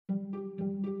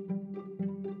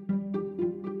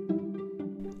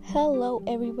Hello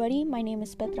everybody, my name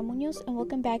is Petra Munoz and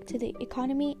welcome back to the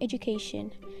Economy Education.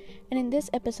 And in this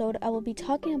episode, I will be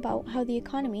talking about how the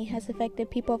economy has affected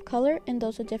people of color and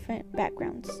those with different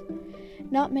backgrounds.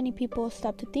 Not many people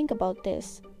stop to think about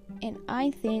this, and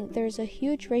I think there is a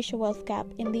huge racial wealth gap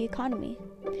in the economy.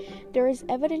 There is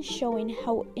evidence showing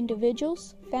how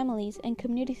individuals, families, and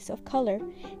communities of color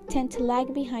tend to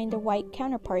lag behind their white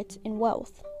counterparts in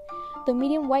wealth. The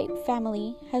median white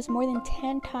family has more than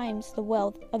 10 times the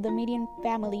wealth of the median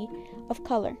family of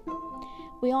color.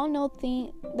 We all know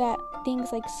that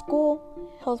things like school,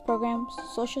 health programs,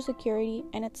 social security,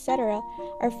 and etc.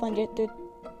 are funded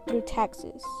through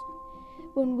taxes.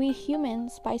 When we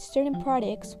humans buy certain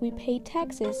products, we pay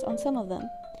taxes on some of them.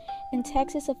 And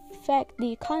taxes affect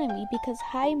the economy because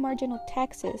high marginal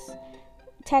tax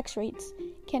rates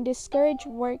can discourage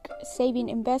work-saving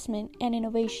investment and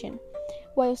innovation,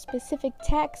 while specific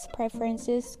tax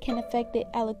preferences can affect the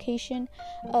allocation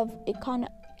of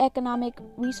economic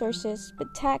resources,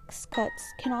 but tax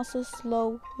cuts can also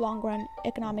slow long-run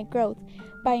economic growth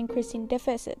by increasing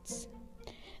deficits.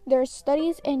 There are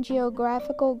studies and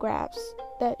geographical graphs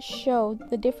that show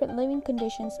the different living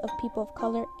conditions of people of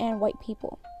color and white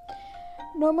people.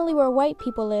 Normally, where white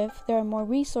people live, there are more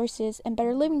resources and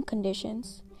better living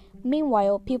conditions.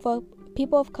 Meanwhile, people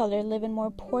of color live in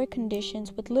more poor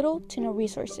conditions with little to no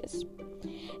resources.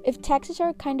 If taxes are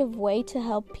a kind of way to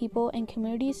help people and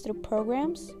communities through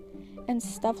programs and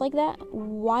stuff like that,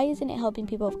 why isn't it helping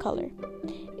people of color?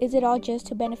 Is it all just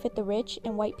to benefit the rich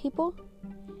and white people?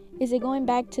 Is it going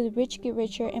back to the rich get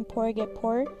richer and poor get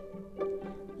poorer?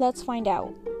 Let's find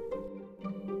out.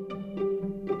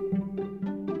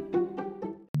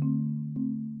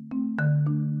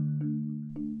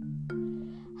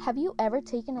 Have you ever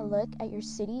taken a look at your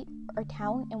city or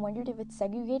town and wondered if it's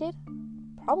segregated?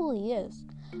 Probably is.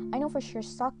 I know for sure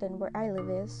Stockton, where I live,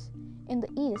 is. In the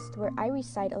east, where I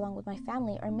reside along with my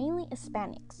family, are mainly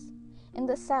Hispanics. In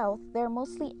the south, they are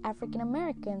mostly African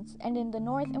Americans, and in the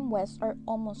north and west are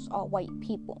almost all white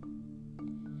people.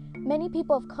 Many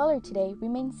people of color today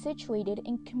remain situated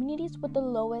in communities with the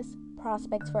lowest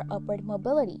prospects for upward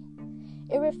mobility.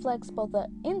 It reflects both the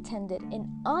intended and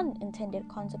unintended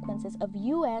consequences of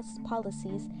U.S.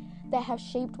 policies that have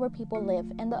shaped where people live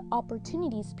and the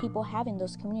opportunities people have in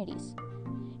those communities.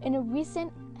 In a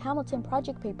recent Hamilton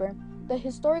Project paper, The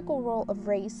Historical Role of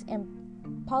Race and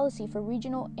Policy for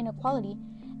Regional Inequality,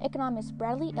 economists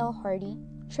Bradley L. Hardy,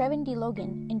 Trevin D.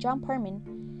 Logan, and John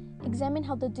Parman examine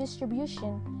how the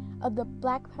distribution of the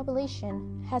Black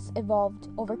population has evolved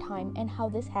over time and how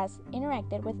this has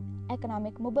interacted with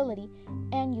economic mobility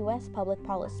and U.S. public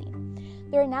policy.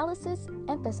 Their analysis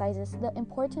emphasizes the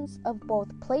importance of both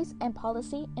place and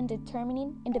policy in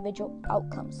determining individual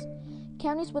outcomes.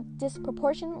 Counties with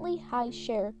disproportionately high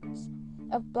shares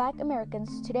of Black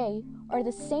Americans today are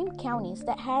the same counties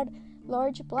that had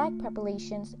large Black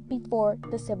populations before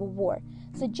the Civil War,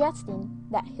 suggesting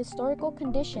that historical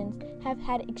conditions have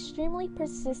had extremely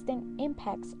persistent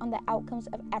impacts on the outcomes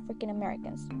of African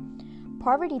Americans.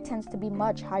 Poverty tends to be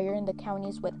much higher in the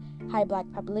counties with high Black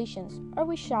populations. Are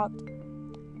we shocked?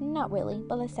 Not really,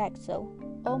 but let's act so.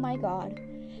 Oh my God.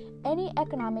 Any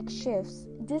economic shifts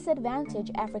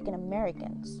disadvantage African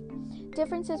Americans.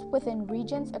 Differences within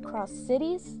regions across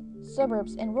cities,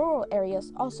 suburbs, and rural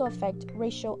areas also affect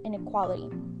racial inequality.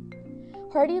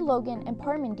 Hardy, Logan, and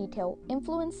Parman detail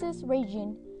influences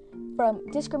ranging from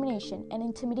discrimination and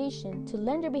intimidation to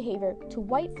lender behavior to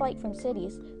white flight from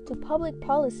cities to public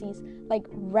policies like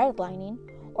redlining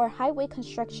or highway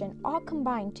construction, all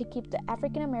combine to keep the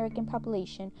African American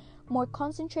population more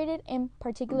concentrated in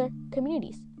particular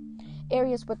communities.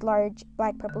 Areas with large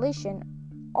Black population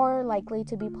are likely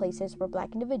to be places where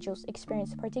Black individuals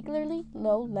experience particularly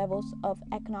low levels of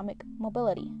economic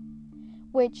mobility,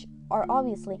 which are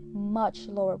obviously much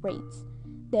lower rates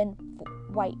than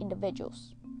white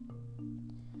individuals.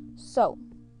 So,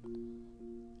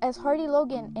 as Hardy,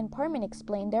 Logan, and Parman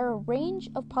explain, there are a range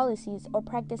of policies or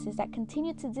practices that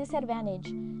continue to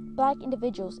disadvantage Black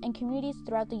individuals and communities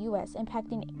throughout the U.S.,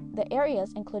 impacting the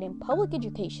areas including public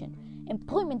education,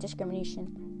 employment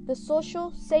discrimination, the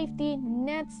social safety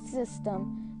net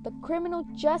system, the criminal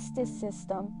justice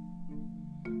system,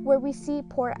 where we see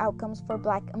poor outcomes for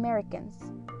Black Americans.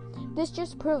 This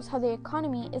just proves how the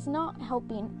economy is not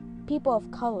helping people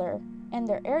of color and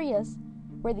their areas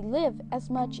where they live as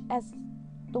much as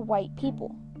the white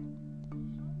people.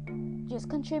 Just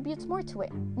contributes more to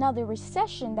it. Now, the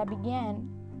recession that began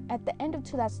at the end of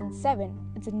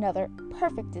 2007 is another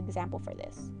perfect example for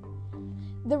this.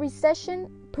 The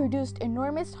recession produced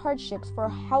enormous hardships for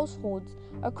households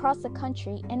across the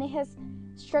country, and it has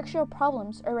structural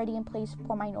problems already in place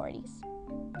for minorities.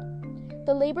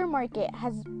 The labor market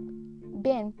has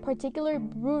been particularly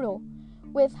brutal,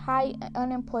 with high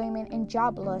unemployment and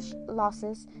job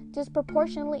losses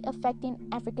disproportionately affecting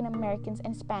African Americans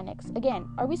and Hispanics. Again,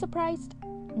 are we surprised?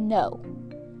 No.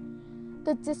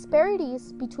 The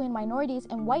disparities between minorities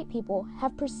and white people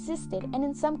have persisted and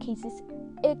in some cases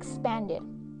expanded.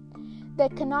 The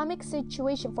economic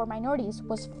situation for minorities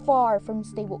was far from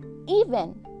stable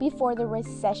even before the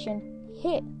recession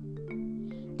hit.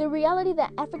 The reality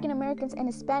that African Americans and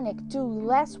Hispanic do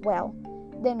less well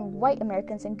than white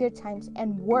Americans in good times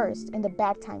and worse in the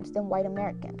bad times than white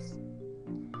Americans.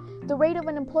 The rate of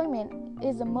unemployment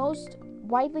is the most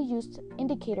widely used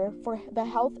indicator for the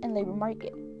health and labor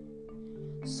market.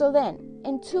 So then,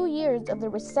 in 2 years of the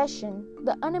recession,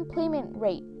 the unemployment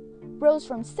rate rose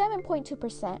from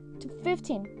 7.2% to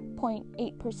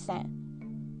 15.8%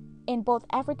 in both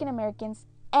African Americans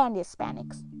and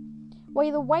Hispanics,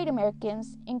 while the white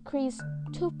Americans increased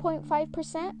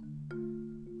 2.5%,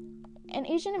 and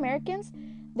Asian Americans,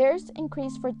 theirs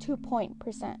increased for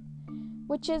 2%,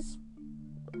 which is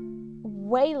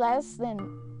way less than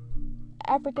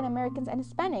African Americans and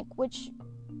Hispanic, which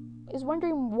is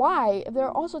wondering why they're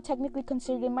also technically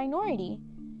considered a minority.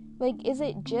 Like, is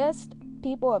it just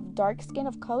people of dark skin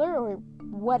of color, or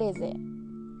what is it?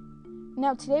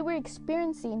 Now, today we're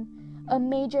experiencing a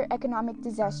major economic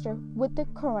disaster with the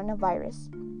coronavirus.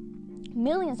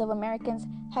 Millions of Americans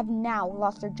have now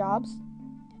lost their jobs,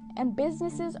 and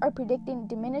businesses are predicting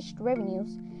diminished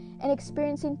revenues and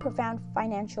experiencing profound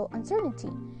financial uncertainty.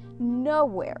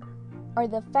 Nowhere are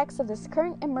the effects of this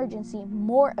current emergency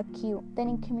more acute than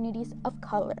in communities of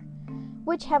color,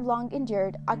 which have long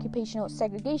endured occupational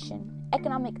segregation,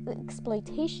 economic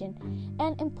exploitation,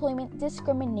 and employment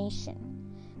discrimination.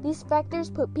 These factors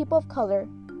put people of color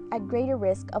at greater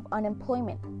risk of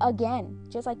unemployment, again,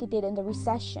 just like it did in the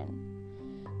recession.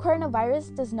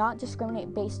 Coronavirus does not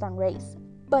discriminate based on race,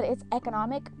 but its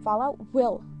economic fallout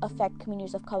will affect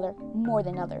communities of color more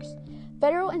than others.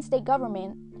 Federal and state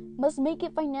government must make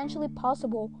it financially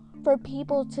possible for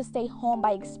people to stay home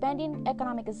by expanding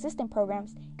economic assistance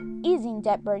programs, easing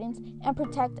debt burdens, and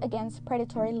protect against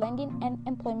predatory lending and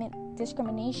employment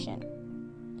discrimination.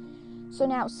 So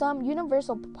now, some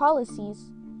universal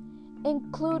policies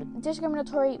include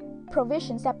discriminatory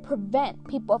provisions that prevent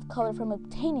people of color from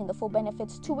obtaining the full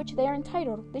benefits to which they are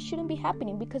entitled. This shouldn't be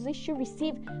happening because they should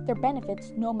receive their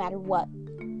benefits no matter what.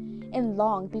 And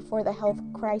long before the health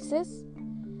crisis,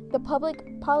 the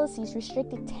public policies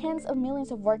restricted tens of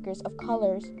millions of workers of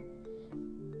colors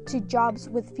to jobs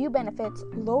with few benefits,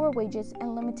 lower wages,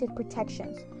 and limited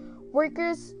protections.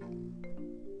 Workers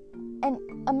and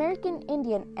American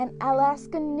Indian and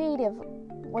Alaska Native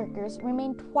workers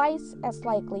remain twice as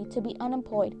likely to be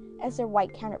unemployed as their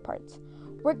white counterparts.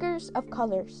 Workers of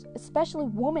colors, especially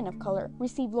women of color,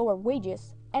 receive lower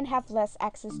wages and have less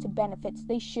access to benefits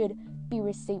they should be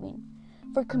receiving.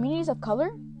 For communities of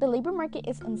color, the labor market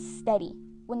is unsteady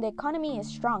when the economy is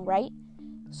strong, right?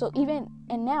 So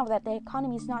now that the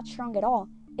economy is not strong at all,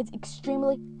 it's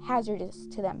extremely hazardous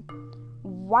to them.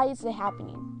 Why is it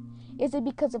happening? Is it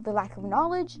because of the lack of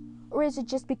knowledge, or is it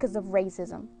just because of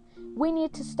racism? We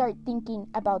need to start thinking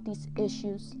about these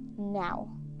issues now.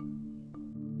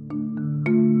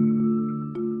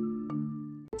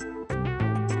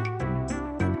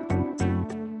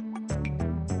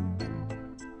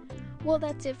 Well,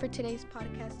 that's it for today's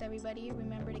podcast, everybody.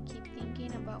 Remember to keep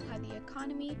thinking about how the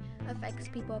economy affects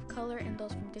people of color and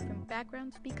those from different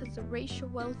backgrounds, because the racial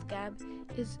wealth gap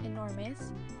is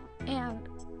enormous and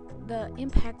the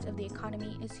impact of the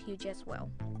economy is huge as well.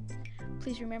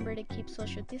 Please remember to keep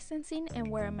social distancing and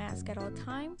wear a mask at all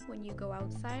times when you go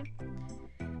outside.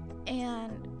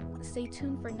 And stay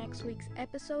tuned for next week's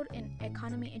episode in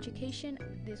Economy Education.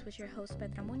 This was your host,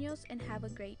 Petra Munoz, and have a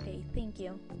great day. Thank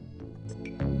you.